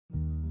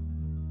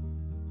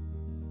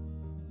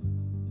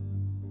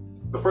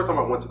The first time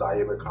I went to the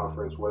IABA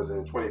conference was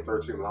in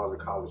 2013 when I was a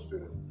college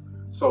student.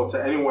 So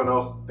to anyone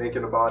else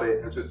thinking about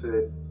it,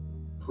 interested,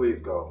 please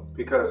go,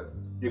 because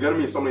you're going to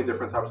meet so many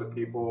different types of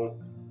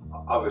people,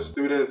 other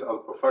students, other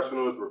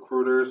professionals,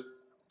 recruiters.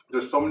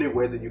 There's so many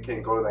ways that you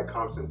can go to that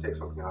conference and take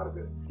something out of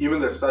it. Even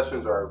the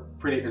sessions are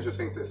pretty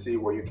interesting to see,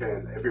 where you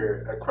can, if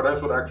you're a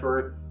credentialed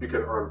actuary, you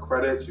can earn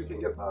credits, you can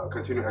get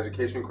continuing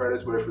education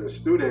credits. But if you're a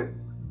student,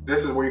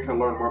 this is where you can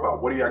learn more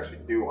about what do you actually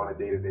do on a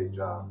day-to-day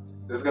job.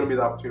 This is going to be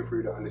the opportunity for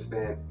you to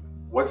understand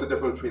what's the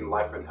difference between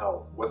life and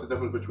health, what's the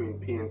difference between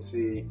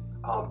P&C,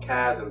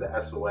 CAS, and the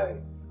SOA.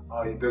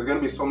 There's going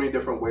to be so many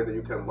different ways that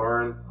you can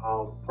learn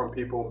from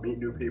people, meet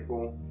new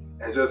people,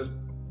 and just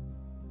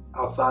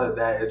outside of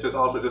that, it's just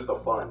also just the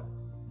fun.